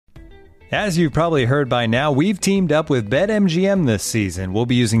As you've probably heard by now, we've teamed up with BetMGM this season. We'll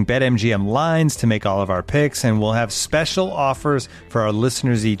be using BetMGM lines to make all of our picks, and we'll have special offers for our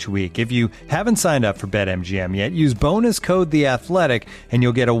listeners each week. If you haven't signed up for BetMGM yet, use bonus code The Athletic, and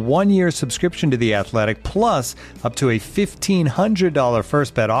you'll get a 1-year subscription to The Athletic, plus up to a $1,500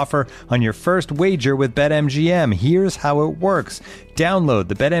 first bet offer on your first wager with BetMGM. Here's how it works. Download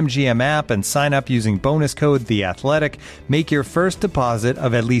the BetMGM app and sign up using bonus code The Athletic. Make your first deposit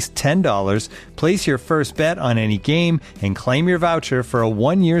of at least $10. Place your first bet on any game and claim your voucher for a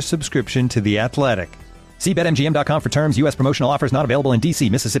 1-year subscription to The Athletic. See BetMGM.com for terms. U.S. promotional offers not available in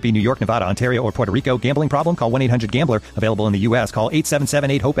D.C., Mississippi, New York, Nevada, Ontario, or Puerto Rico. Gambling problem? Call 1-800-GAMBLER. Available in the U.S. Call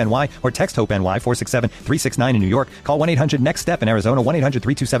 877-8-HOPE-NY or text HOPE-NY 467-369 in New York. Call 1-800-NEXT-STEP in Arizona.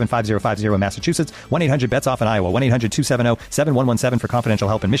 1-800-327-5050 in Massachusetts. 1-800-BETS-OFF in Iowa. 1-800-270-7117 for confidential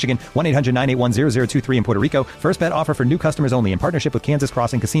help in Michigan. 1-800-981-0023 in Puerto Rico. First bet offer for new customers only in partnership with Kansas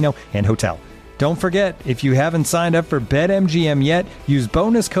Crossing Casino and Hotel. Don't forget, if you haven't signed up for BetMGM yet, use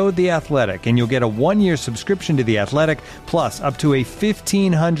bonus code The Athletic, and you'll get a 1-year subscription to The Athletic, plus up to a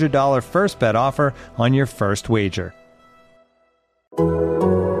 $1,500 first bet offer on your first wager.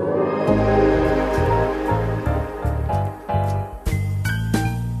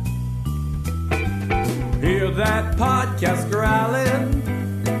 Hear that podcast growling,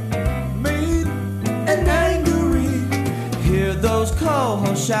 mean and angry. Hear those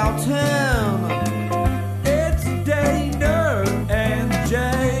co-hosts shouting. It's Dana and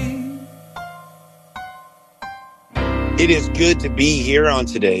Jay. It is good to be here on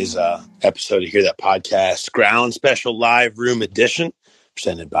today's episode of Hear That Podcast Ground Special Live Room Edition,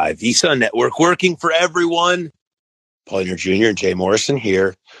 presented by Visa Network, working for everyone. Pauliner Jr. and Jay Morrison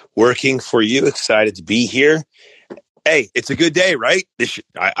here, working for you. Excited to be here. Hey, it's a good day, right?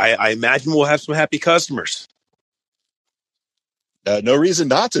 I imagine we'll have some happy customers. No reason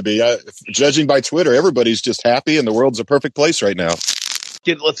not to be. Judging by Twitter, everybody's just happy, and the world's a perfect place right now.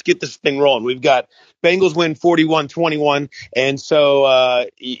 Let's get this thing rolling. We've got Bengals win 41-21, and so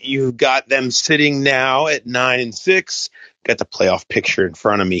you've got them sitting now at 9-6. Got the playoff picture in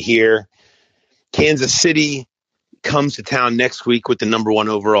front of me here. Kansas City comes to town next week with the number 1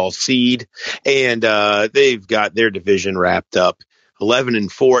 overall seed, and they've got their division wrapped up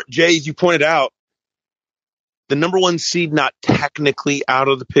 11-4. Jay, as you pointed out, the number 1 seed not technically out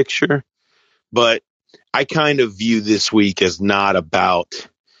of the picture, but I kind of view this week as not about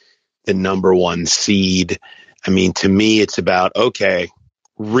the number 1 seed. I mean, to me, it's about, okay,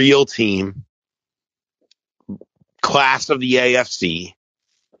 real team, class of the AFC.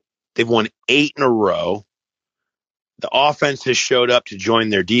 They've won 8 in a row. The offense has showed up to join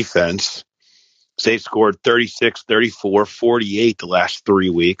their defense. They've scored 36, 34, 48 the last 3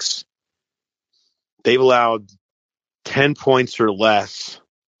 weeks. They've allowed 10 points or less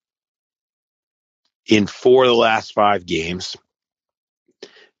in 4 of the last 5 games.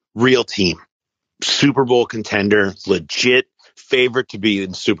 Real team. Super Bowl contender. Legit favorite to be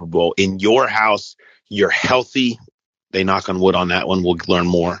in Super Bowl. In your house, you're healthy. They knock on wood on that one. We'll learn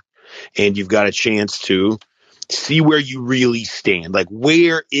more. And you've got a chance to see where you really stand. Like,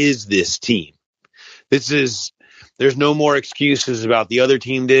 where is this team? There's no more excuses about the other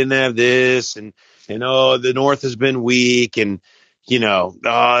team didn't have this and the North has been weak and,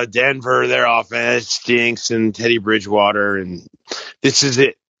 Denver, their offense stinks and Teddy Bridgewater. And this is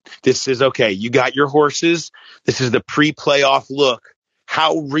it. This is okay. You got your horses. This is the pre-playoff look.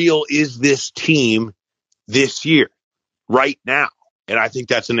 How real is this team this year, right now? And I think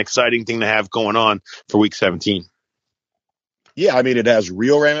that's an exciting thing to have going on for Week 17. Yeah, I mean, it has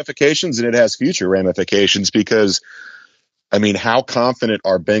real ramifications and it has future ramifications because, I mean, how confident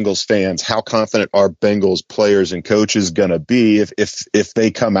are Bengals fans, how confident are Bengals players and coaches going to be if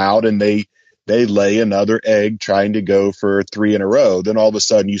they come out and they lay another egg trying to go for 3 in a row? Then all of a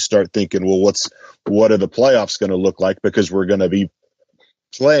sudden you start thinking, well, what are the playoffs going to look like? Because we're going to be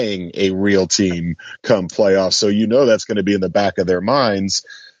playing a real team come playoffs. So that's going to be in the back of their minds.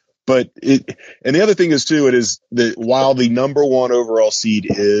 But and the other thing is too, it is that while the number 1 overall seed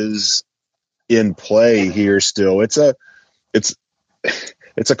is in play here still, it's a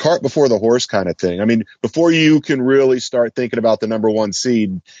cart before the horse kind of thing. I mean, before you can really start thinking about the number 1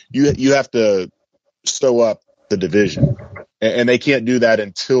 seed, you have to sew up the division, and they can't do that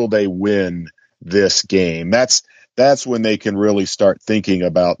until they win this game. That's when they can really start thinking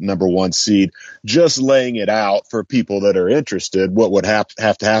about number 1 seed. Just laying it out for people that are interested, what would have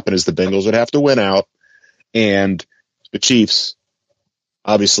to happen is the Bengals would have to win out, and the Chiefs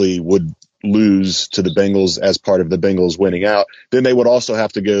obviously would lose to the Bengals as part of the Bengals winning out, then they would also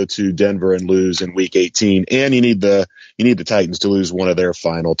have to go to Denver and lose in week 18. And you need the Titans to lose one of their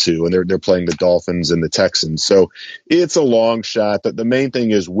final two, and they're playing the Dolphins and the Texans. So it's a long shot. But the main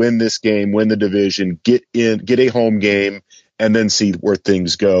thing is win this game, win the division, get a home game, and then see where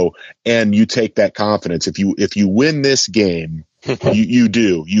things go. And you take that confidence. If you win this game,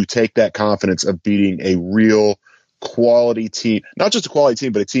 you take that confidence of beating a real quality team, not just a quality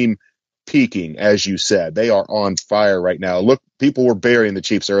team, but a team peaking, as you said. They are on fire right now. Look, people were burying the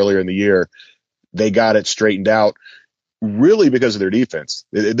Chiefs earlier in the year. They got it straightened out really because of their defense.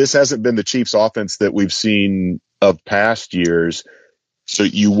 This hasn't been the Chiefs offense that we've seen of past years. So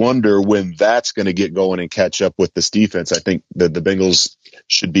you wonder when that's going to get going and catch up with this defense. I think that the Bengals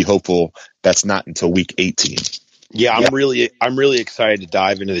should be hopeful that's not until week 18. Yeah, I'm really excited to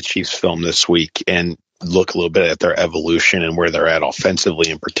dive into the Chiefs film this week and look a little bit at their evolution and where they're at offensively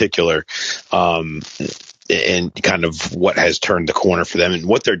in particular, and kind of what has turned the corner for them and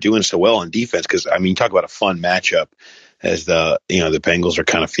what they're doing so well on defense. Because, I mean, talk about a fun matchup as the Bengals are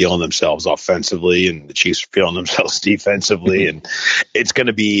kind of feeling themselves offensively and the Chiefs are feeling themselves defensively. And it's going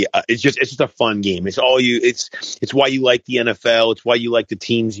to be, it's just a fun game. It's why you like the NFL. It's why you like the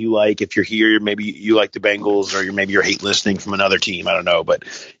teams you like. If you're here, maybe you like the Bengals, or maybe you're hate listening from another team. I don't know. But,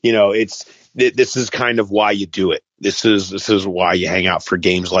 this is kind of why you do it. This is why you hang out for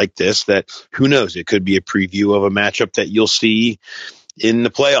games like this, that who knows, it could be a preview of a matchup that you'll see in the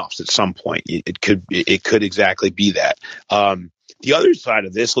playoffs at some point. It could exactly be that. The other side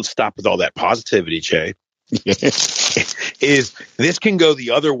of this, let's stop with all that positivity, Che, is this can go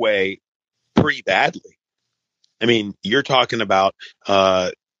the other way pretty badly. I mean, you're talking about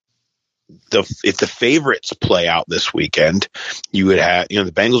if the favorites play out this weekend, you would have,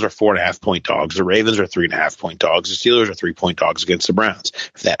 the Bengals are 4.5-point dogs. The Ravens are 3.5-point dogs. The Steelers are 3-point dogs against the Browns.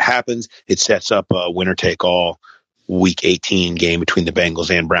 If that happens, it sets up a winner take all week 18 game between the Bengals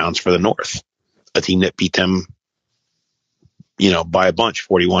and Browns for the North, a team that beat them, by a bunch,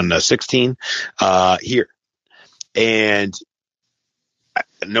 41-16 here. And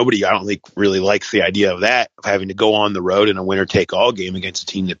nobody, I don't think, really likes the idea of that, of having to go on the road in a winner-take-all game against a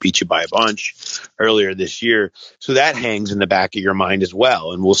team that beat you by a bunch earlier this year. So that hangs in the back of your mind as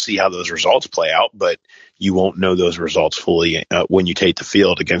well, and we'll see how those results play out, but you won't know those results fully when you take the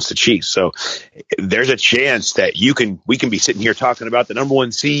field against the Chiefs. So there's a chance that we can be sitting here talking about the number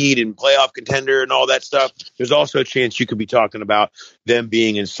one seed and playoff contender and all that stuff. There's also a chance you could be talking about them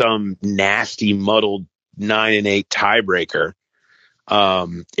being in some nasty, muddled 9-8 tiebreaker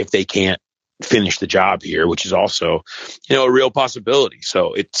if they can't finish the job here, which is also, a real possibility.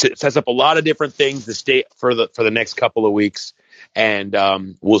 So it sets up a lot of different things to stay for the next couple of weeks, and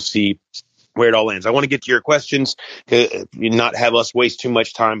we'll see where it all lands. I want to get to your questions, not have us waste too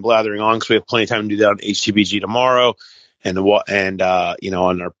much time blathering on, because we have plenty of time to do that on HTBG tomorrow and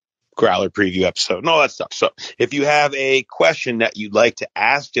on our Growler preview episode and all that stuff. So if you have a question that you'd like to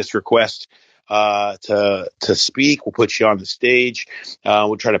ask, just request to speak. We'll put you on the stage.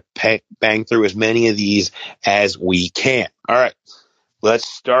 We'll try to bang through as many of these as we can. All right, let's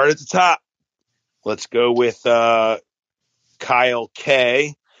start at the top. Let's go with Kyle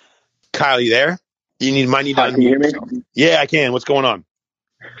K. Kyle, you there? Might need to Hi, can you hear me? Yeah, I can. What's going on?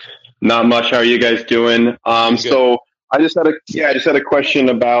 Not much. How are you guys doing? So I just had a question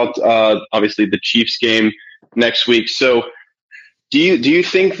about obviously the Chiefs game next week. So do you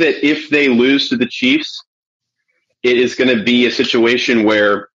think that if they lose to the Chiefs, it is going to be a situation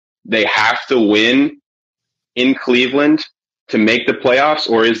where they have to win in Cleveland to make the playoffs,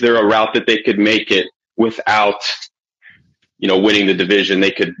 or is there a route that they could make it without, winning the division?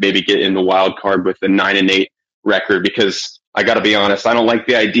 They could maybe get in the wild card with a 9-8 record, because I got to be honest, I don't like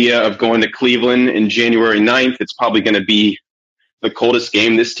the idea of going to Cleveland in January 9th. It's probably going to be the coldest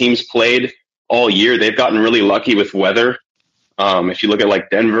game this team's played all year. They've gotten really lucky with weather. If you look at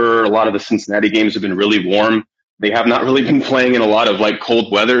Denver, a lot of the Cincinnati games have been really warm. They have not really been playing in a lot of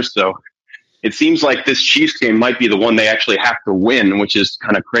cold weather. So it seems like this Chiefs game might be the one they actually have to win, which is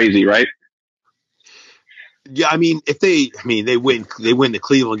kind of crazy, right? Yeah, I mean, if they win the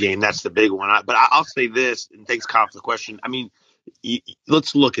Cleveland game, that's the big one. But I'll say this, and thanks, Kyle, for the question. I mean,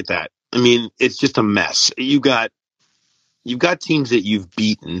 let's look at that. I mean, it's just a mess. You've got teams that you've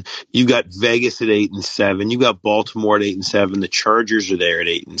beaten. You've got Vegas at 8-7. You've got Baltimore at 8-7. The Chargers are there at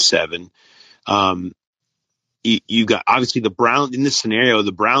 8-7. You got, obviously, the Browns. In this scenario,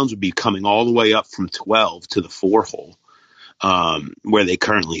 the Browns would be coming all the way up from 12 to the 4 hole, where they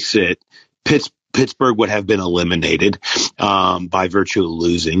currently sit. Pittsburgh would have been eliminated by virtue of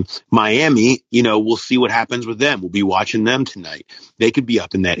losing. Miami, we'll see what happens with them. We'll be watching them tonight. They could be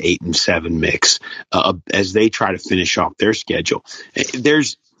up in that 8-7 mix as they try to finish off their schedule.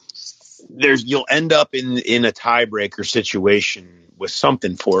 You'll end up in a tiebreaker situation with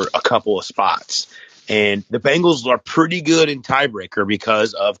something for a couple of spots. And the Bengals are pretty good in tiebreaker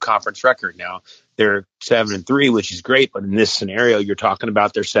because of conference record. Now they're 7-3, which is great, but in this scenario, you're talking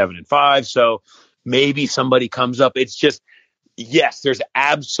about they're 7-5. So maybe somebody comes up. It's just, yes, there's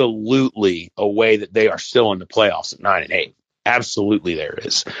absolutely a way that they are still in the playoffs at 9-8. Absolutely, there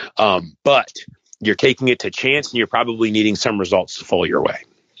is. But you're taking it to chance, and you're probably needing some results to fall your way.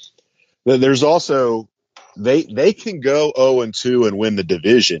 There's also they can go 0-2 and win the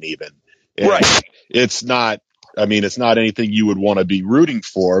division even. And right. It's not anything you would want to be rooting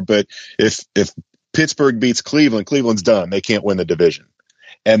for, but if Pittsburgh beats Cleveland, Cleveland's done. They can't win the division.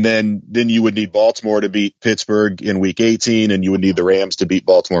 And then you would need Baltimore to beat Pittsburgh in week 18, and you would need the Rams to beat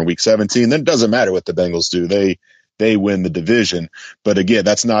Baltimore in week 17. Then it doesn't matter what the Bengals do. They win the division. But again,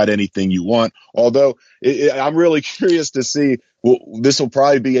 that's not anything you want. Although I'm really curious to see, this will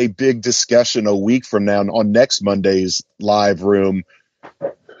probably be a big discussion a week from now on next Monday's live room.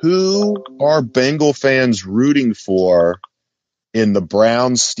 Who are Bengal fans rooting for in the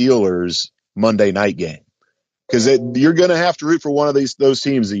Browns-Steelers Monday night game? Because you're going to have to root for one of those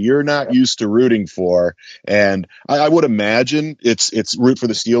teams that you're not used to rooting for. And I would imagine it's root for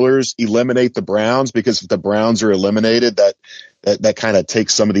the Steelers, eliminate the Browns, because if the Browns are eliminated, that kind of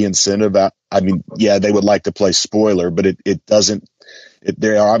takes some of the incentive out. I mean, yeah, they would like to play spoiler, but it doesn't.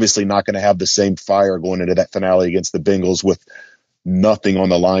 They are obviously not going to have the same fire going into that finale against the Bengals with nothing on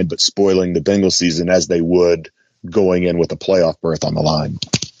the line but spoiling the Bengals season as they would going in with a playoff berth on the line.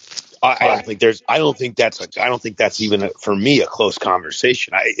 I don't think that's even for me a close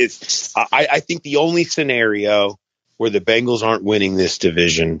conversation. I think the only scenario where the Bengals aren't winning this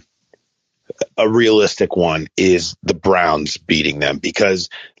division, a realistic one, is the Browns beating them.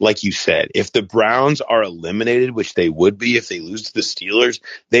 Because, like you said, if the Browns are eliminated, which they would be if they lose to the Steelers,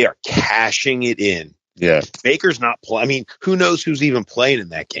 they are cashing it in. Yeah, Baker's not playing. I mean, who knows who's even playing in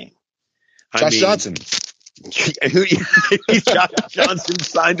that game? Josh Johnson. Josh Johnson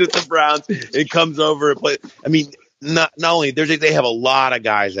signed with the Browns. It comes over and play. I mean, not only they have a lot of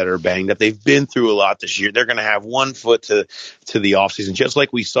guys that are banged up. They've been through a lot this year. They're going to have one foot to the offseason, just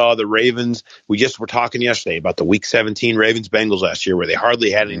like we saw the Ravens. We just were talking yesterday about the Week 17 Ravens-Bengals last year, where they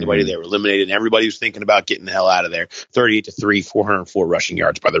hardly had anybody. They were eliminated, and everybody was thinking about getting the hell out of there. 38-3, 404 rushing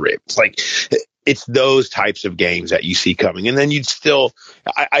yards by the Ravens. Like, it's those types of games that you see coming, and then you'd still.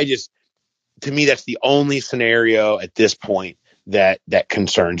 To me, that's the only scenario at this point that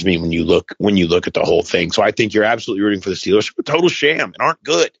concerns me when you look at the whole thing. So I think you're absolutely rooting for the Steelers. A total sham and aren't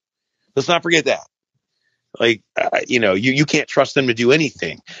good. Let's not forget that. Like, you can't trust them to do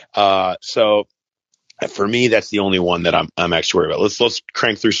anything. So for me, that's the only one that I'm actually worried about. Let's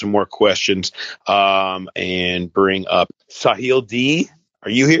crank through some more questions and bring up Sahil D. Are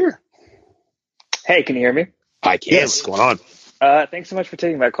you here? Hey, can you hear me? I can. Yes. What's going on? Thanks so much for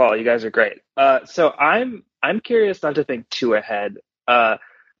taking my call. You guys are great. So I'm curious, not to think too ahead, but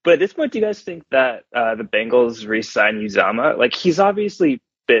at this point, do you guys think that the Bengals re-sign Uzomah? Like, he's obviously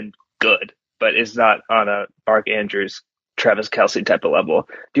been good, but is not on a Mark Andrews, Travis Kelce type of level.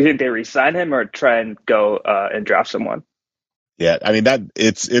 Do you think they re-sign him or try and go and draft someone? Yeah, I mean,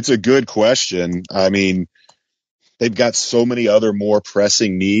 it's a good question. I mean, they've got so many other more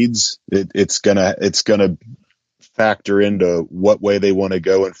pressing needs. It's gonna factor into what way they want to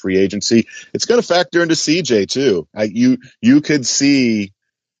go in free agency. It's going to factor into CJ too. You could see,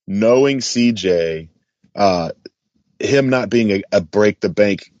 knowing CJ, him not being a break the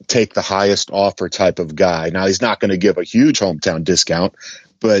bank, take the highest offer type of guy. Now, he's not going to give a huge hometown discount,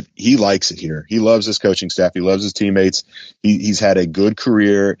 but he likes it here. He loves his coaching staff. He loves his teammates. He's had a good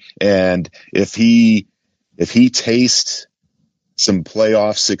career. And if he tastes some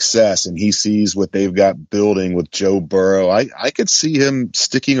playoff success and he sees what they've got building with Joe Burrow, I could see him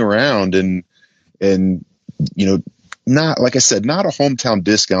sticking around and not, like I said, not a hometown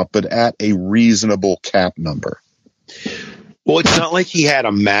discount, but at a reasonable cap number. Well, it's not like he had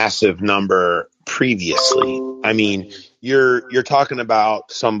a massive number previously. I mean, you're talking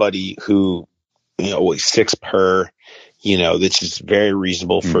about somebody who, was 6 per, that's just very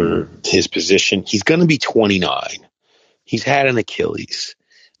reasonable for his position. He's going to be 29. He's had an Achilles.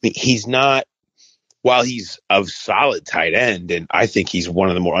 I mean, he's not, while he's a solid tight end, and I think he's one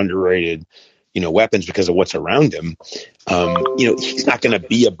of the more underrated, weapons because of what's around him, he's not going to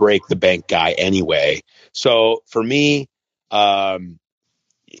be a break the bank guy anyway. So for me, I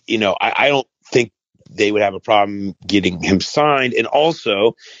don't think they would have a problem getting him signed. And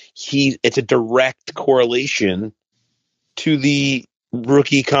also, it's a direct correlation to the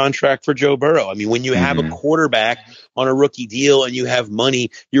rookie contract for Joe Burrow. I mean, when you have a quarterback on a rookie deal and you have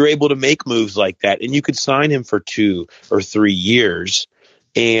money, you're able to make moves like that. And you could sign him for 2 or 3 years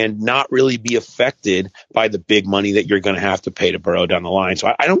and not really be affected by the big money that you're going to have to pay to Burrow down the line.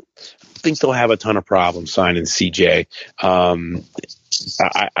 So I don't think they'll have a ton of problems signing CJ. I'm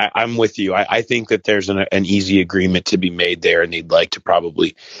with you. I think that there's an easy agreement to be made there, and they'd like to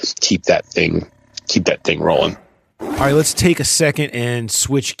probably keep that thing rolling. All right, let's take a second and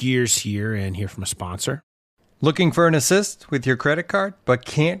switch gears here and hear from a sponsor. Looking for an assist with your credit card, but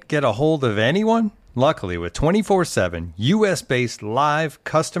can't get a hold of anyone? Luckily, with 24/7 U.S.-based live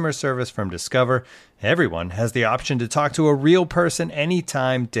customer service from Discover, everyone has the option to talk to a real person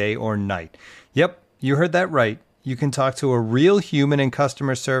anytime, day or night. Yep, you heard that right. You can talk to a real human in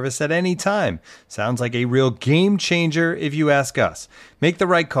customer service at any time. Sounds like a real game changer if you ask us. Make the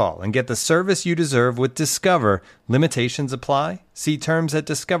right call and get the service you deserve with Discover. Limitations apply. See terms at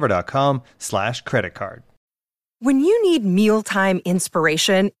discover.com/creditcard. When you need mealtime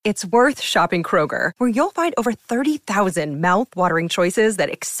inspiration, it's worth shopping Kroger, where you'll find over 30,000 mouth-watering choices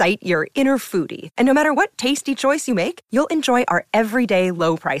that excite your inner foodie. And no matter what tasty choice you make, you'll enjoy our everyday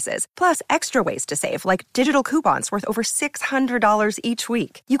low prices, plus extra ways to save, like digital coupons worth over $600 each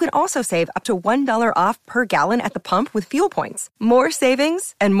week. You can also save up to $1 off per gallon at the pump with fuel points. More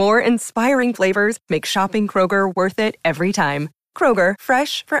savings and more inspiring flavors make shopping Kroger worth it every time. Kroger,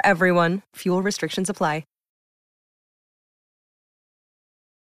 fresh for everyone. Fuel restrictions apply.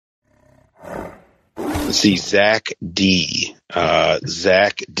 Let's see, Zach D.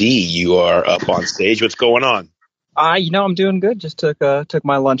 Zach D, you are up on stage. What's going on? I'm doing good. Just took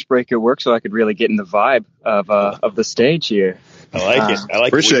my lunch break at work so I could really get in the vibe of the stage here. I like it. I like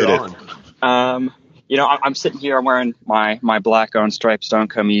appreciate it. I'm sitting here. I'm wearing my black-owned stripes don't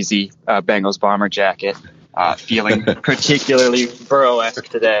come easy Bengals bomber jacket. Feeling particularly Burrow-esque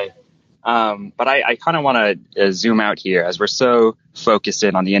today. But I kind of want to zoom out here as we're so focused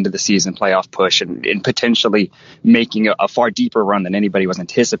in on the end of the season playoff push and potentially making a far deeper run than anybody was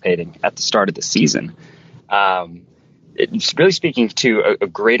anticipating at the start of the season. It's really speaking to a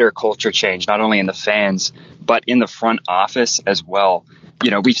greater culture change, not only in the fans, but in the front office as well.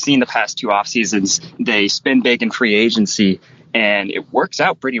 We've seen the past 2 off seasons, they spend big in free agency, and it works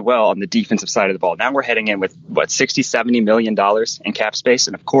out pretty well on the defensive side of the ball. Now we're heading in with, $60-70 million in cap space.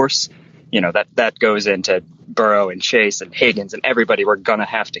 And of course, that goes into Burrow and Chase and Higgins and everybody we're going to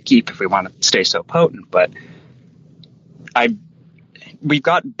have to keep if we want to stay so potent. But we've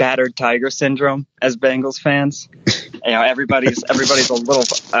got battered tiger syndrome as Bengals fans. Everybody's a little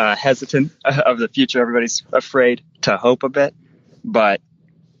hesitant of the future. Everybody's afraid to hope a bit. But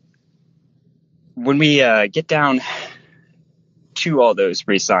when we get down to all those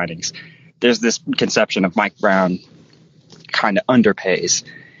re-signings, there's this conception of Mike Brown kind of underpays.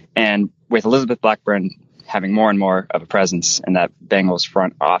 And with Elizabeth Blackburn having more and more of a presence in that Bengals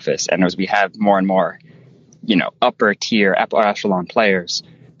front office, and as we have more and more, upper tier, upper echelon players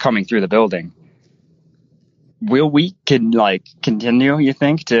coming through the building, will we continue, you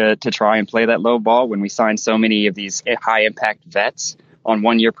think, to try and play that low ball when we sign so many of these high impact vets on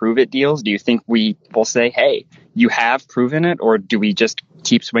 1-year prove it deals? Do you think we will say, hey, you have proven it, or do we just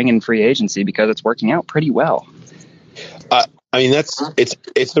keep swinging free agency because it's working out pretty well?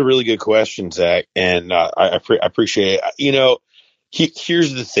 It's a really good question, Zach, and I appreciate it.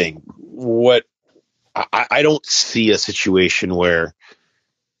 Here's the thing: I don't see a situation where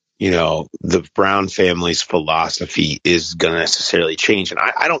the Brown family's philosophy is going to necessarily change, and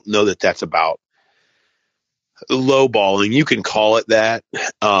I don't know that that's about lowballing. You can call it that.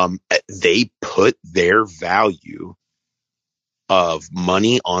 They put their value of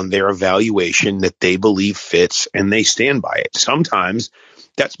money on their evaluation that they believe fits, and they stand by it. Sometimes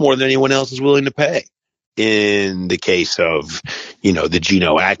that's more than anyone else is willing to pay. In the case of, the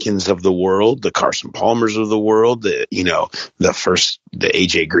Geno Atkins of the world, the Carson Palmers of the world, the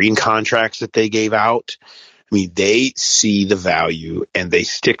AJ Green contracts that they gave out. I mean, they see the value and they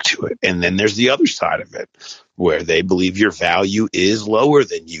stick to it. And then there's the other side of it where they believe your value is lower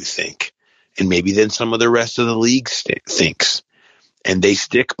than you think, and maybe than some of the rest of the league thinks. And they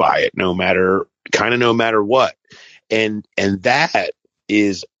stick by it no matter what. And that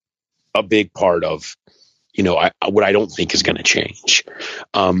is a big part of, what I don't think is going to change.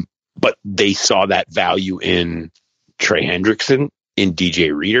 But they saw that value in Trey Hendrickson, in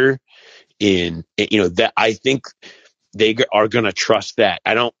DJ Reader, that I think they are going to trust that.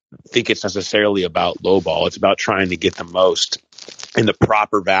 think it's necessarily about low ball. It's about trying to get the most and the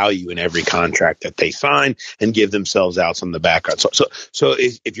proper value in every contract that they sign and give themselves outs on the background. So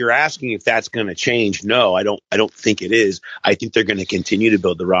if you're asking if that's going to change, no, I don't think it is. I think they're going to continue to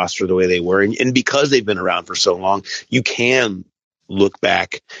build the roster the way they were. And because they've been around for so long, you can look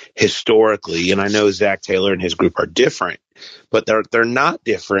back historically. And I know Zach Taylor and his group are different, but they're not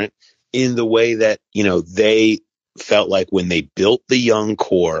different in the way that, they felt like when they built the young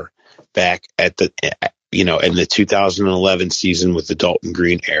core back at the, in the 2011 season with the Dalton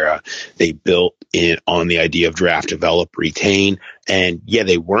Green era, they built in on the idea of draft, develop, retain. And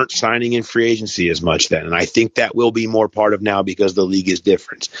they weren't signing in free agency as much then. And I think that will be more part of now because the league is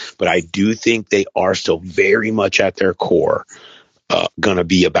different. But I do think they are still very much at their core going to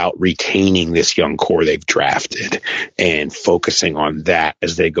be about retaining this young core they've drafted and focusing on that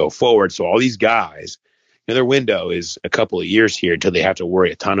as they go forward. So all these guys, their window is a couple of years here until they have to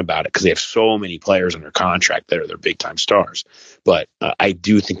worry a ton about it because they have so many players under contract that are their big time stars. But I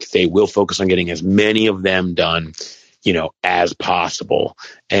do think they will focus on getting as many of them done, as possible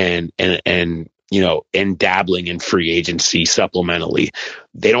and dabbling in free agency supplementally.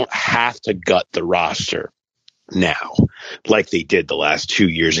 They don't have to gut the roster now like they did the last 2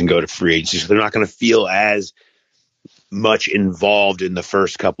 years and go to free agency. So they're not going to feel as much involved in the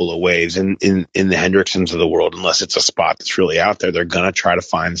first couple of waves in the Hendricksons of the world, unless it's a spot that's really out there. They're going to try to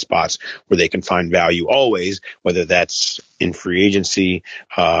find spots where they can find value always, whether that's in free agency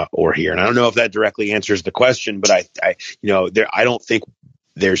or here. And I don't know if that directly answers the question, but I don't think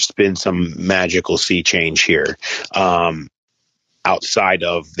there's been some magical sea change here. Outside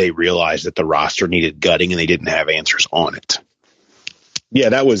of they realized that the roster needed gutting and they didn't have answers on it. Yeah,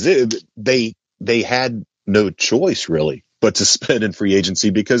 that was it. They had no choice really but to spend in free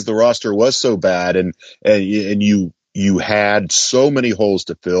agency because the roster was so bad and you had so many holes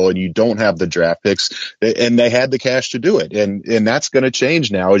to fill and you don't have the draft picks and they had the cash to do it. And that's going to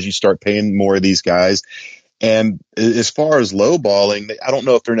change now as you start paying more of these guys. And as far as lowballing, I don't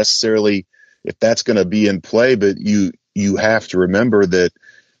know if that's going to be in play, but you have to remember that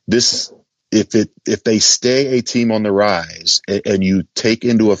if they stay a team on the rise and you take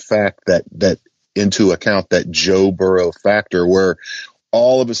into account that Joe Burrow factor where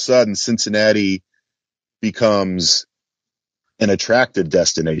all of a sudden Cincinnati becomes an attractive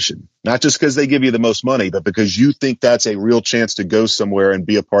destination, not just because they give you the most money, but because you think that's a real chance to go somewhere and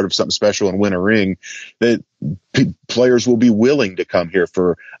be a part of something special and win a ring, that players will be willing to come here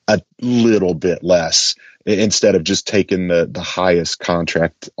for a little bit less instead of just taking the highest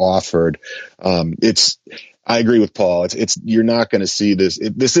contract offered. I agree with Paul. You're not going to see this.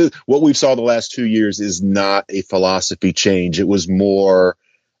 This is what we've saw the last 2 years is not a philosophy change. It was more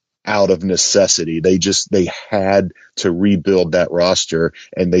out of necessity. They had to rebuild that roster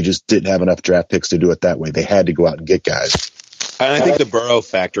and they just didn't have enough draft picks to do it that way. They had to go out and get guys. And I think the Burrow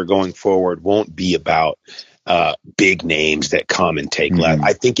factor going forward won't be about big names that come and take less.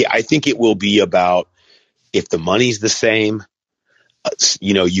 I think it will be about if the money's the same,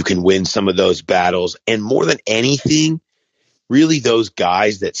 you can win some of those battles. And more than anything, really those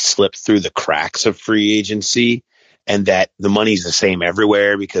guys that slip through the cracks of free agency and that the money's the same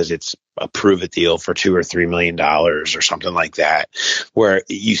everywhere because it's a prove it deal for $2 or $3 million or something like that, where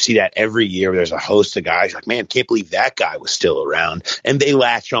you see that every year. There's a host of guys like, man, can't believe that guy was still around. And they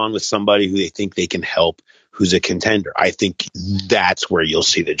latch on with somebody who they think they can help, who's a contender. I think that's where you'll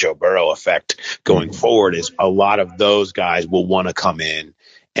see the Joe Burrow effect going forward is a lot of those guys will want to come in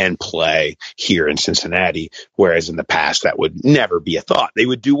and play here in Cincinnati, whereas in the past that would never be a thought. They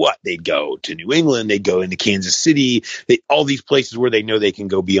would do what? They'd go to New England, they'd go into Kansas City, all these places where they know they can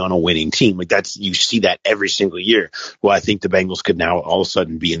go be on a winning team. Like you see that every single year. Well, I think the Bengals could now all of a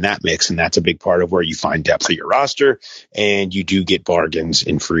sudden be in that mix, and that's a big part of where you find depth of your roster, and you do get bargains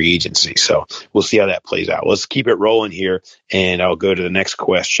in free agency. So we'll see how that plays out. Let's keep it rolling here, and I'll go to the next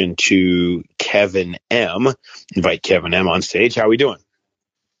question to Kevin M. Invite Kevin M on stage. How are we doing?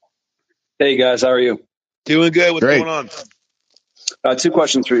 Hey guys, how are you? Doing good. What's going on? 2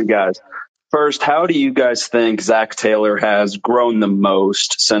 questions for you guys. First, how do you guys think Zach Taylor has grown the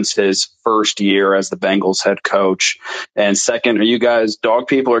most since his first year as the Bengals head coach? And second, are you guys dog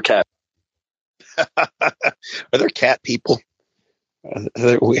people or cat? Are there cat people?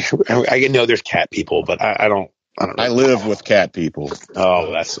 I know there's cat people, but I don't know. I live with cat people.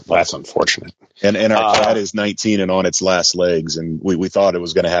 Oh, that's unfortunate. And our cat is 19 and on its last legs, and we thought it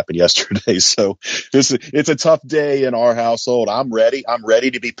was going to happen yesterday. So it's a tough day in our household. I'm ready. I'm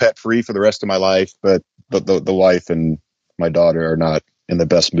ready to be pet free for the rest of my life, but the wife and my daughter are not in the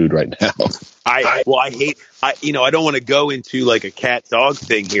best mood right now. I don't want to go into like a cat dog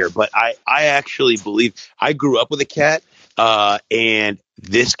thing here, but I actually believe I grew up with a cat, and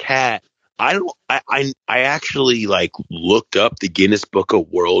this cat, I actually like looked up the Guinness Book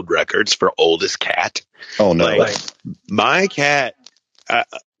of World Records for oldest cat. Oh no! Like, my cat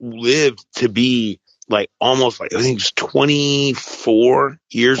lived to be like almost like, I think it was 24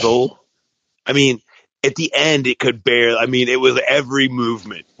 years old. I mean, at the end, it could barely. I mean, it was every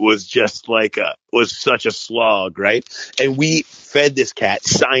movement was just like was such a slog, right? And we fed this cat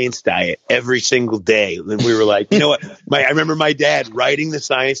science diet every single day. And we were like, you know what? I remember my dad writing the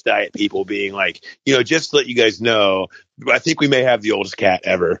science diet people being like, just to let you guys know, I think we may have the oldest cat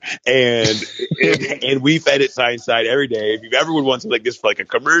ever. And we fed it science diet every day. If you ever would want something like this for like a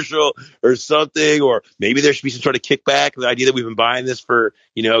commercial or something, or maybe there should be some sort of kickback, the idea that we've been buying this for,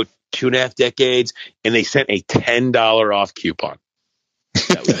 2.5 decades, and they sent a $10 off coupon.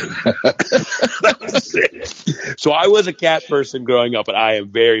 That was it. So I was a cat person growing up, but I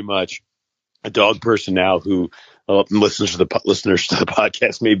am very much a dog person now who listeners to the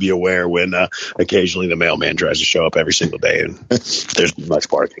podcast may be aware when occasionally the mailman tries to show up every single day and there's much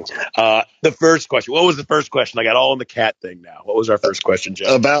barking. The first question. What was the first question? I got all in the cat thing now. What was our first question, Jeff?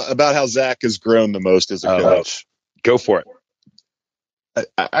 About how Zach has grown the most as a coach. Go for it.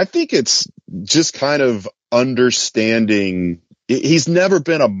 I think it's just kind of understanding. He's never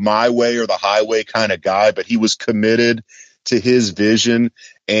been a my way or the highway kind of guy, but he was committed to his vision.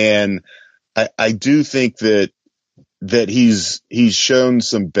 And I do think that he's shown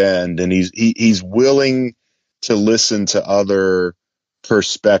some bend, and he's willing to listen to other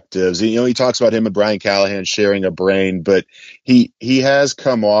perspectives. He talks about him and Brian Callahan sharing a brain, but he has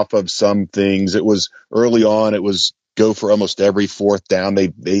come off of some things. It was early on. It was go for almost every fourth down.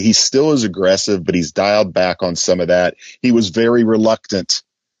 He still is aggressive, but he's dialed back on some of that. He was very reluctant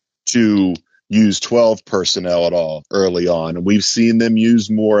to use 12 personnel at all early on, and we've seen them use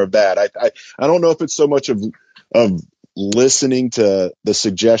more of that. I don't know if it's so much of listening to the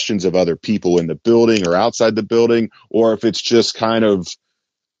suggestions of other people in the building or outside the building, or if it's just kind of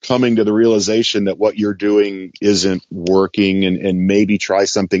coming to the realization that what you're doing isn't working, and maybe try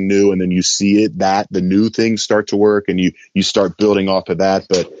something new, and then you see the new things start to work, and you start building off of that.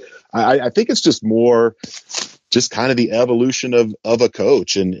 But I think it's just more just kind of the evolution of a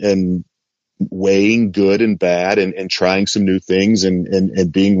coach, and weighing good and bad, and trying some new things,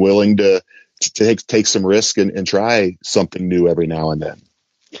 and being willing to take some risk and try something new every now and then.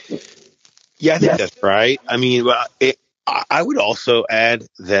 Yeah, I think that's right. I mean, I would also add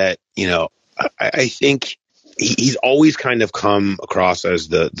that, I think he's always kind of come across as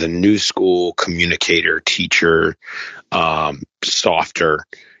the new school communicator, teacher, softer.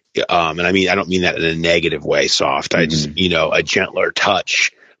 And I mean, I don't mean that in a negative way, soft. I just, a gentler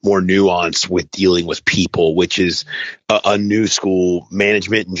touch, more nuance with dealing with people, which is a new school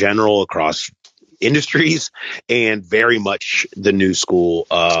management in general across industries, and very much the new school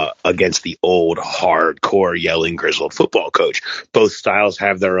against the old hardcore yelling grizzled football coach. Both styles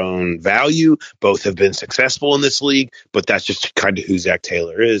have their own value. Both have been successful in this league, but that's just kind of who Zach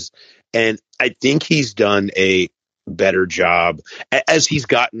Taylor is. And I think he's done a better job as he's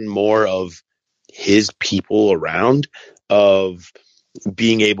gotten more of his people around, of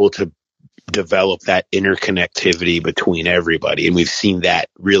being able to develop that interconnectivity between everybody. And we've seen that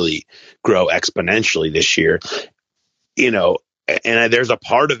really grow exponentially this year, and there's a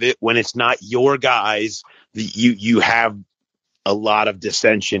part of it when it's not your guys, you have a lot of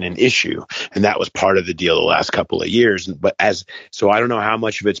dissension and issue. And that was part of the deal the last couple of years. So I don't know how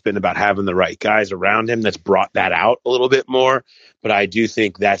much of it's been about having the right guys around him that's brought that out a little bit more. But I do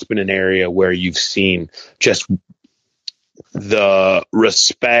think that's been an area where you've seen just the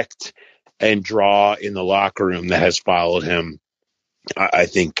respect and draw in the locker room that has followed him, I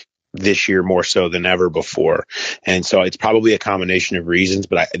think, this year more so than ever before. And so it's probably a combination of reasons,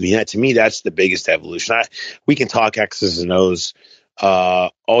 but to me, that's the biggest evolution. We can talk X's and O's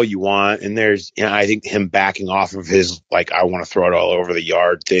all you want, and there's, I think him backing off of his, I want to throw it all over the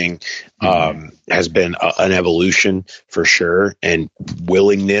yard thing has been an evolution for sure, and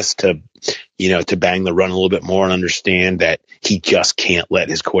willingness to bang the run a little bit more and understand that he just can't let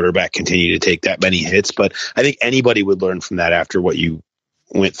his quarterback continue to take that many hits. But I think anybody would learn from that after what you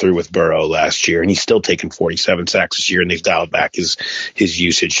went through with Burrow last year, and he's still taking 47 sacks this year, and they've dialed back his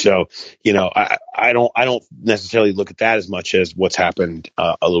usage. So, I don't necessarily look at that as much as what's happened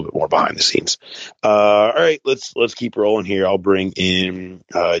a little bit more behind the scenes. All right, let's keep rolling here. I'll bring in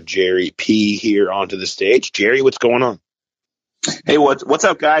Jerry P here onto the stage. Jerry, what's going on? Hey, what's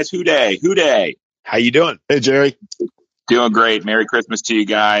up, guys? Who day? How you doing? Hey, Jerry. Doing great. Merry Christmas to you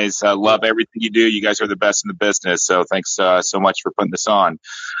guys. Love everything you do. You guys are the best in the business. So thanks so much for putting this on.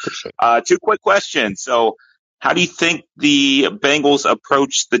 Two quick questions. So how do you think the Bengals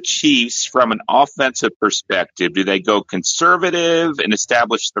approach the Chiefs from an offensive perspective? Do they go conservative and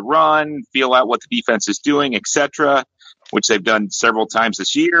establish the run, feel out what the defense is doing, etc., which they've done several times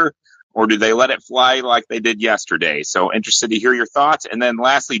this year? Or do they let it fly like they did yesterday? So interested to hear your thoughts. And then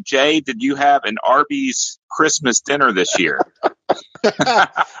lastly, Jay, did you have an Arby's Christmas dinner this year?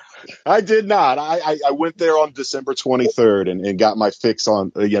 I did not. I went there on December 23rd and got my fix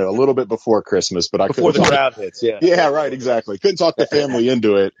on, a little bit before Christmas, but before the crowd hits. Yeah. Yeah, right. Exactly. Couldn't talk the family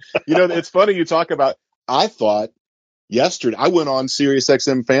into it. It's funny you talk about, I thought yesterday, I went on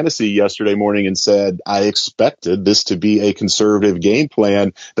SiriusXM Fantasy yesterday morning and said I expected this to be a conservative game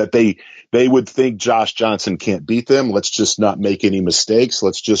plan, that they would think Josh Johnson can't beat them. Let's just not make any mistakes.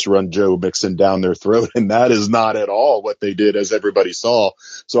 Let's just run Joe Mixon down their throat. And that is not at all what they did, as everybody saw.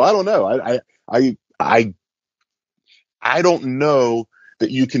 So I don't know. I don't know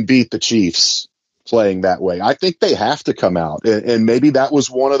that you can beat the Chiefs playing that way. I think they have to come out. And maybe that was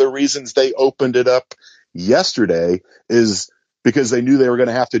one of the reasons they opened it up yesterday, is because they knew they were going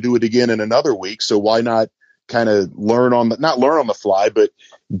to have to do it again in another week. So why not kind of not learn on the fly, but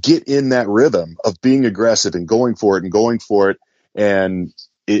get in that rhythm of being aggressive and going for it. And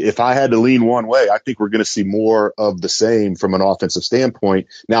if I had to lean one way, I think we're going to see more of the same from an offensive standpoint.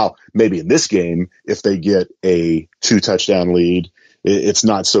 Now, maybe in this game, if they get a 2-touchdown lead, it's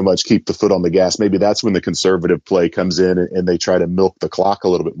not so much keep the foot on the gas. Maybe that's when the conservative play comes in and they try to milk the clock a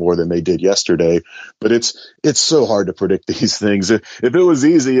little bit more than they did yesterday. But it's so hard to predict these things. If it was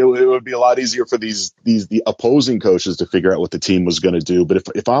easy, it would be a lot easier for the opposing coaches to figure out what the team was going to do. But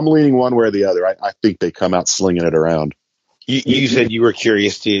if I'm leaning one way or the other, I think they come out slinging it around. You said you were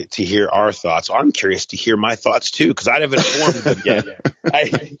curious to hear our thoughts. I'm curious to hear my thoughts too, because I haven't formed them yet. I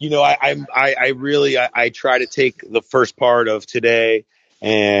try to take the first part of today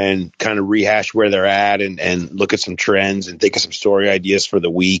and kind of rehash where they're at and look at some trends and think of some story ideas for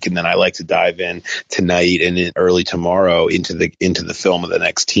the week. And then I like to dive in tonight and then early tomorrow into the film of the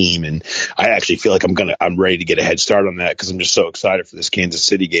next team. And I actually feel like I'm ready to get a head start on that, because I'm just so excited for this Kansas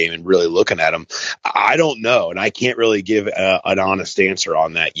City game and really looking at them. I don't know, and I can't really give an honest answer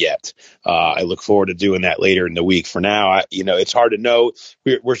on that yet. I look forward to doing that later in the week. For now, it's hard to know.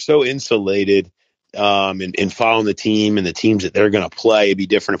 We're so insulated in following the team and the teams that they're going to play. It'd be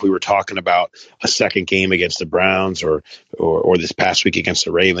different if we were talking about a second game against the Browns or this past week against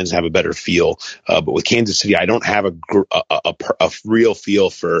the Ravens, have a better feel. But with Kansas City, I don't have a real feel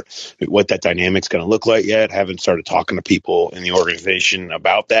for what that dynamic's going to look like yet. Haven't started talking to people in the organization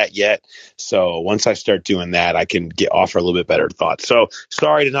about that yet. So once I start doing that, I can offer a little bit better thoughts. So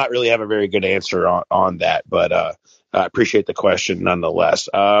sorry to not really have a very good answer on that, but I appreciate the question nonetheless.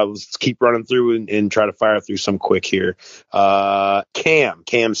 Let's keep running through and try to fire through some quick here.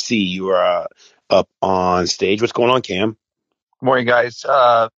 Cam C, you are up on stage. What's going on, Cam? Good morning, guys.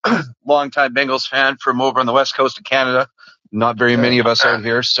 Longtime Bengals fan from over on the west coast of Canada. Not very many of us out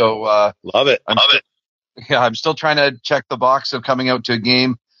here, so love it. I'm still trying to check the box of coming out to a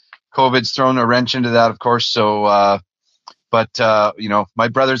game. COVID's thrown a wrench into that, of course. So, but my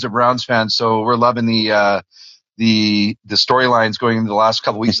brother's a Browns fan, so we're loving the storylines going into the last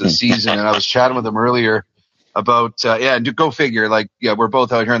couple weeks of the season. And I was chatting with him earlier about, go figure. We're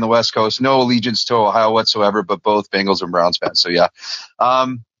both out here on the West Coast, no allegiance to Ohio whatsoever, but both Bengals and Browns fans. So yeah.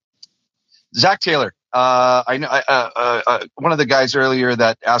 Zach Taylor, I know, one of the guys earlier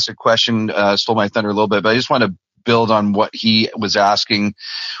that asked a question, stole my thunder a little bit, but I just want to build on what he was asking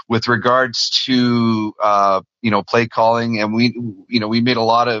with regards to, play calling. And we made a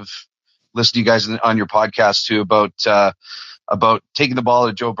lot of, listen to you guys on your podcast too about taking the ball out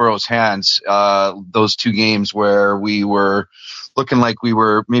of Joe Burrow's hands. Those two games where we were looking like we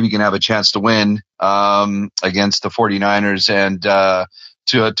were maybe going to have a chance to win against the 49ers and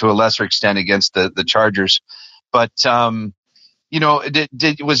to a lesser extent against the Chargers. But was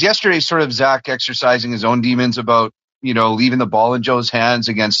yesterday sort of Zach exercising his own demons about leaving the ball in Joe's hands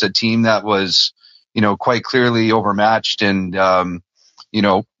against a team that was quite clearly overmatched and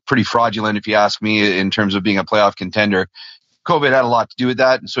pretty fraudulent, if you ask me, in terms of being a playoff contender. COVID had a lot to do with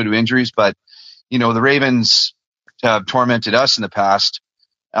that, and so do injuries. But, the Ravens have tormented us in the past.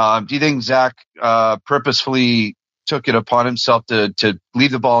 Do you think Zach purposefully took it upon himself to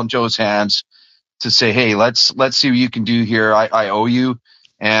leave the ball in Joe's hands, to say, hey, let's see what you can do here. I owe you.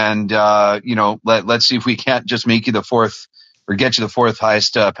 And, let's see if we can't just make you the fourth or get you the fourth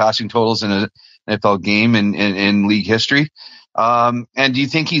highest passing totals in an NFL game in league history. And do you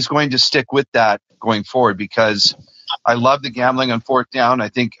think he's going to stick with that going forward? Because I love the gambling on fourth down. I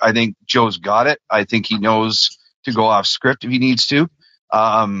think Joe's got it. I think he knows to go off script if he needs to.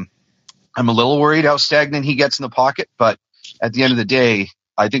 I'm a little worried how stagnant he gets in the pocket, but at the end of the day,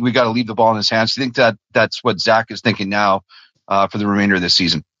 I think we got to leave the ball in his hands. I think that's what Zach is thinking now for the remainder of this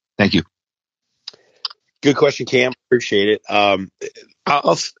season. Thank you. Good question, Cam. Appreciate it.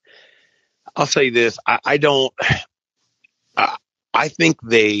 I'll say this. I think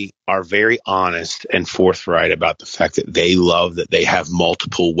they are very honest and forthright about the fact that they love that they have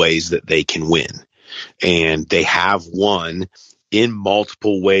multiple ways that they can win. And they have won in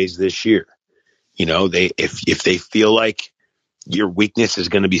multiple ways this year. You know, if they feel like your weakness is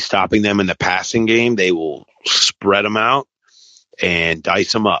going to be stopping them in the passing game, they will spread them out and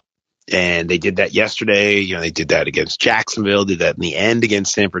dice them up. And they did that yesterday. You know, they did that against Jacksonville, did that in the end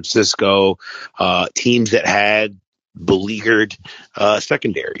against San Francisco, teams that had beleaguered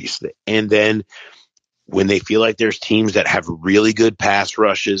secondaries. And then when they feel like there's teams that have really good pass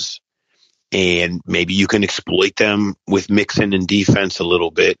rushes and maybe you can exploit them with mixing and defense a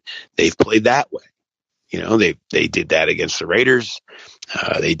little bit, they've played that way. You know, they did that against the Raiders.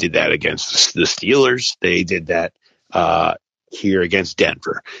 They did that against the Steelers. They did that here against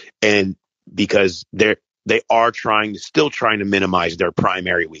Denver. And because they are still trying to minimize their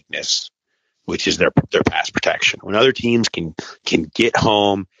primary weakness, which is their pass protection. When other teams can get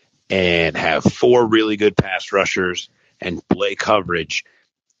home and have 4 really good pass rushers and play coverage,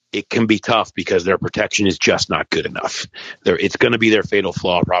 it can be tough because their protection is just not good enough. It's going to be their fatal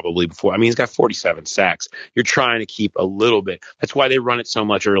flaw probably before. I mean, he's got 47 sacks. You're trying to keep a little bit. That's why they run it so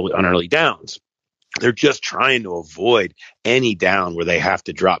much on early downs. They're just trying to avoid any down where they have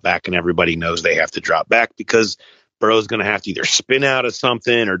to drop back and everybody knows they have to drop back because Burrow's going to have to either spin out of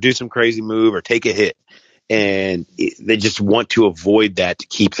something or do some crazy move or take a hit. And they just want to avoid that to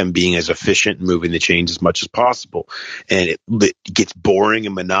keep them being as efficient and moving the chains as much as possible. And it gets boring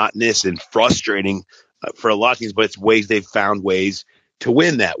and monotonous and frustrating for a lot of teams, but it's they've found ways to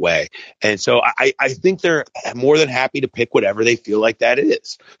win that way. And so I think they're more than happy to pick whatever they feel like that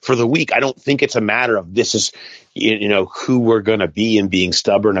is for the week. I don't think it's a matter of this is, you know, who we're going to be and being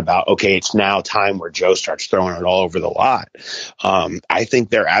stubborn about, okay, it's now time where Joe starts throwing it all over the lot. I think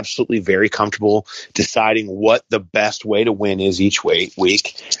they're absolutely very comfortable deciding what the best way to win is each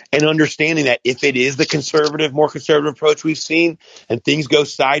week and understanding that if it is the more conservative approach we've seen and things go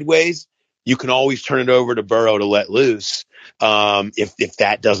sideways, you can always turn it over to Burrow to let loose. If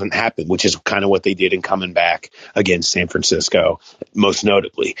that doesn't happen, which is kind of what they did in coming back against San Francisco, most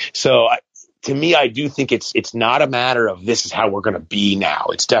notably. So to me, I do think it's not a matter of this is how we're going to be now.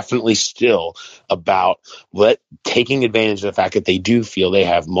 It's definitely still about taking advantage of the fact that they do feel they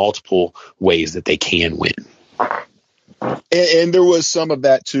have multiple ways that they can win. And there was some of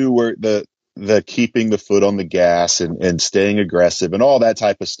that too, where the keeping the foot on the gas and staying aggressive and all that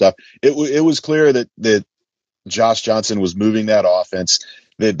type of stuff. It was clear that Josh Johnson was moving that offense,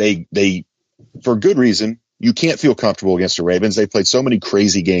 that they for good reason. You can't feel comfortable against the Ravens. They played so many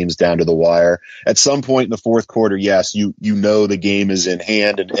crazy games down to the wire. At some point in the fourth quarter, yes, you know the game is in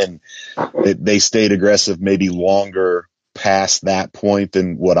hand, and they stayed aggressive maybe longer past that point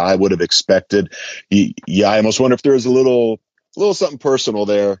than what I would have expected. Yeah, I almost wonder if there was a little something personal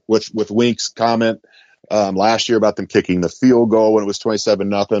there with Wink's comment last year about them kicking the field goal when it was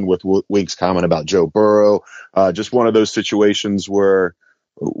 27-0, with Wink's comment about Joe Burrow. Just one of those situations where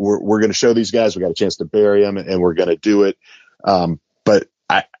we're going to show these guys we got a chance to bury them, and we're going to do it. But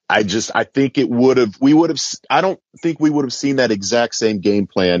I think I don't think we would have seen that exact same game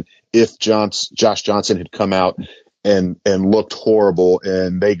plan if Josh Johnson had come out and looked horrible,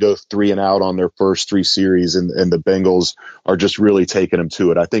 and they go 3-and-out on their first 3 series, and the Bengals are just really taking them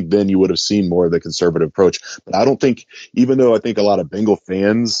to it. I think then you would have seen more of the conservative approach. But I don't think, even though I think a lot of Bengal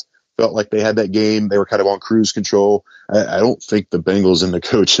fans felt like they had that game, they were kind of on cruise control, I don't think the Bengals and the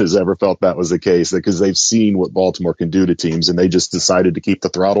coaches ever felt that was the case, because they've seen what Baltimore can do to teams, and they just decided to keep the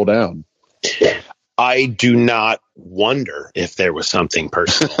throttle down. I do not wonder if there was something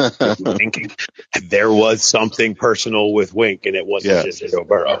personal. There was something personal with Wink, and it wasn't just Joe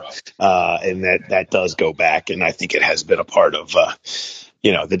Burrow. And that does go back, and I think it has been a part of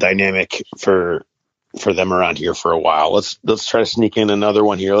the dynamic for them around here for a while. Let's try to sneak in another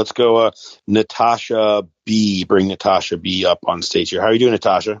one here. Let's go Natasha B. Bring Natasha B up on stage here. How are you doing,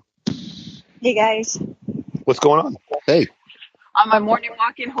 Natasha? Hey guys. What's going on? Hey. On my morning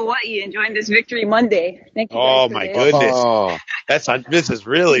walk in Hawaii, enjoying this Victory Monday. Thank you. Oh my goodness, that's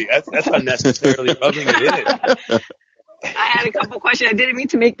unnecessarily rubbing it in. I had a couple questions. I didn't mean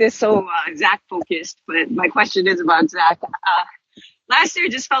to make this so Zach focused, but my question is about Zach. last year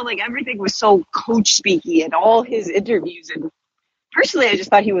it just felt like everything was so coach speaky in all his interviews. And personally, I just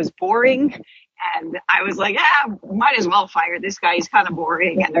thought he was boring. And I was like, might as well fire this guy. He's kind of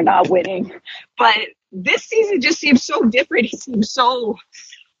boring and they're not winning. But this season just seems so different. He seems so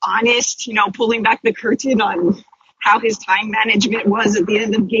honest, pulling back the curtain on how his time management was at the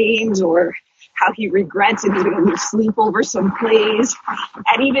end of games, or how he regrets and he's going to lose sleep over some plays.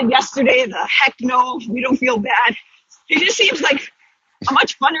 And even yesterday, the heck no, we don't feel bad. He just seems like a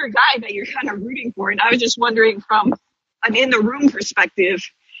much funner guy that you're kind of rooting for. And I was just wondering, from an in-the-room perspective,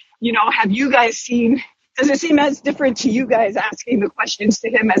 have you guys seen, does it seem as different to you guys asking the questions to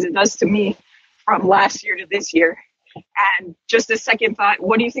him as it does to me from last year to this year? And just a second thought,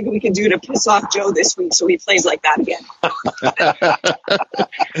 what do you think we can do to piss off Joe this week so he plays like that again?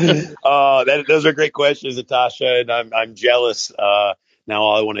 Those are great questions, Natasha, and I'm jealous. Now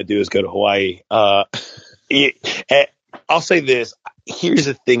all I want to do is go to Hawaii. I'll say this. Here's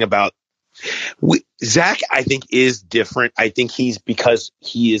the thing about Zach, I think, is different. I think because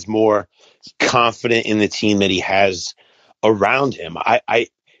he is more confident in the team that he has around him.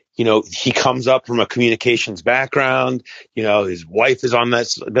 He comes up from a communications background. His wife is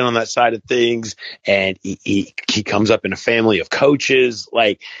been on that side of things, and he comes up in a family of coaches.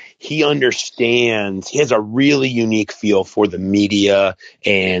 Like, he understands. He has a really unique feel for the media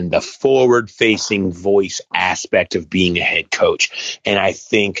and the forward-facing voice aspect of being a head coach. And I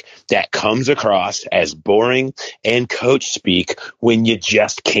think that comes across as boring and coach speak when you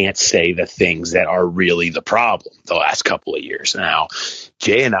just can't say the things that are really the problem the last couple of years. Now,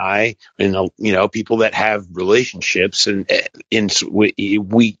 Jay and I, and people that have relationships, and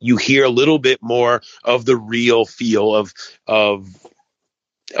you hear a little bit more of the real feel of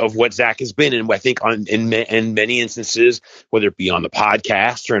what Zach has been. And I think in many instances, whether it be on the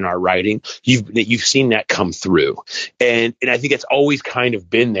podcast or in our writing, you've seen that come through. And I think it's always kind of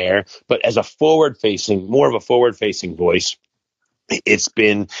been there, but as more of a forward facing voice, it's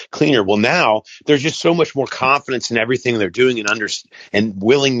been cleaner. Well, now there's just so much more confidence in everything they're doing, and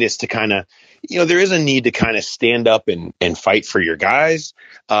willingness to kind of, there is a need to kind of stand up and fight for your guys,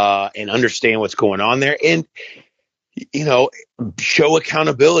 and understand what's going on there, and, show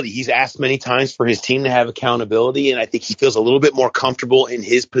accountability. He's asked many times for his team to have accountability, and I think he feels a little bit more comfortable in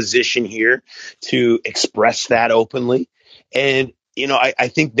his position here to express that openly. And I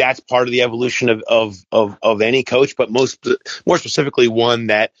think that's part of the evolution of any coach, but more specifically one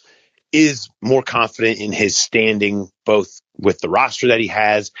that is more confident in his standing, both with the roster that he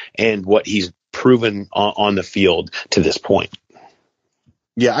has and what he's proven on the field to this point.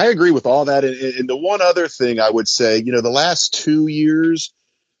 Yeah, I agree with all that. And the one other thing I would say, the last 2 years,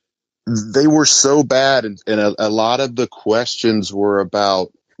 they were so bad, and a lot of the questions were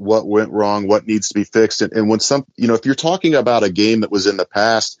about what went wrong, what needs to be fixed. And when if you're talking about a game that was in the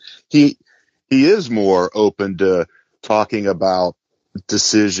past, he is more open to talking about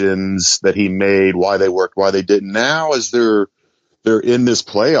decisions that he made, why they worked, why they didn't. Now, as they're in this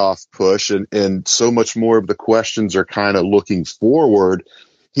playoff push, and so much more of the questions are kind of looking forward,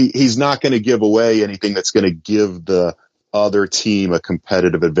 he's not going to give away anything that's going to give the other team a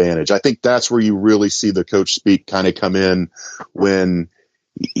competitive advantage. I think that's where you really see the coach speak kind of come in, when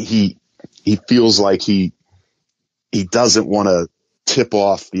he feels like he doesn't want to tip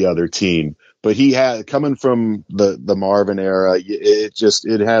off the other team. But he had, coming from the Marvin era,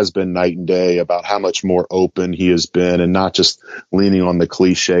 it has been night and day about how much more open he has been, and not just leaning on the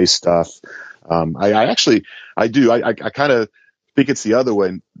cliche stuff. I kind of think it's the other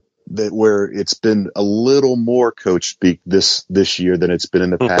way, that where it's been a little more coach speak this year than it's been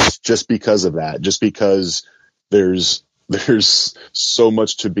in the past, just because of that, just because there's so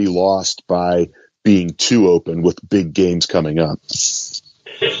much to be lost by being too open with big games coming up.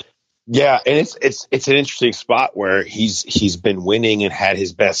 Yeah, and it's an interesting spot where he's been winning and had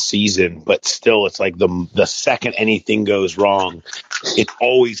his best season, but still, it's like the second anything goes wrong, it's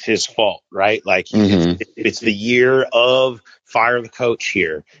always his fault, right? Like, it's the year of fire the coach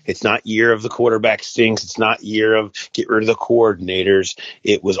here. It's not year of the quarterback stinks. It's not year of get rid of the coordinators.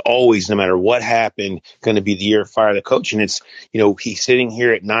 It was always, no matter what happened, going to be the year of fire the coach. And it's, he's sitting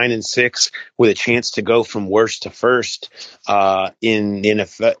here at 9-6 with a chance to go from worst to first in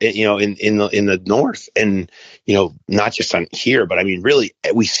the North. And, not just on here, but I mean, really,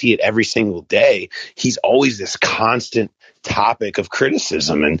 we see it every single day. He's always this constant topic of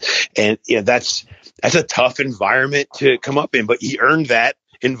criticism, and that's a tough environment to come up in, but he earned that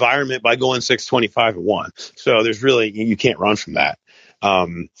environment by going 6-25-1. So there's really, you can't run from that.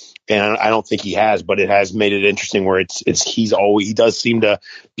 And I don't think he has, but it has made it interesting where he does seem to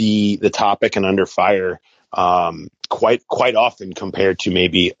be the topic and under fire quite often compared to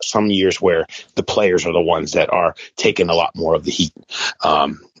maybe some years where the players are the ones that are taking a lot more of the heat.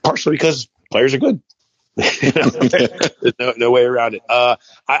 Partially because players are good. There's no way around it.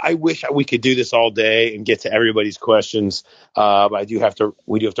 I wish we could do this all day and get to everybody's questions, but we do have to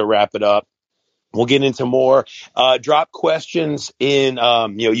wrap it up. We'll get into more. Drop questions in.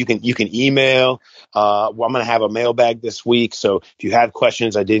 You can email. I'm going to have a mailbag this week, so if you have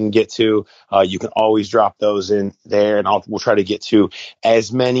questions I didn't get to, you can always drop those in there, and we'll try to get to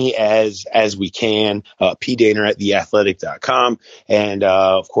as many as we can. pdaner@theathletic.com, and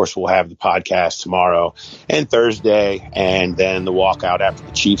of course we'll have the podcast tomorrow and Thursday, and then the walkout after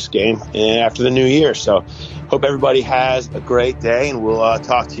the Chiefs game and after the New Year. So, hope everybody has a great day, and we'll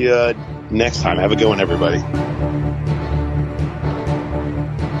talk to you next time. Have a good one, everybody.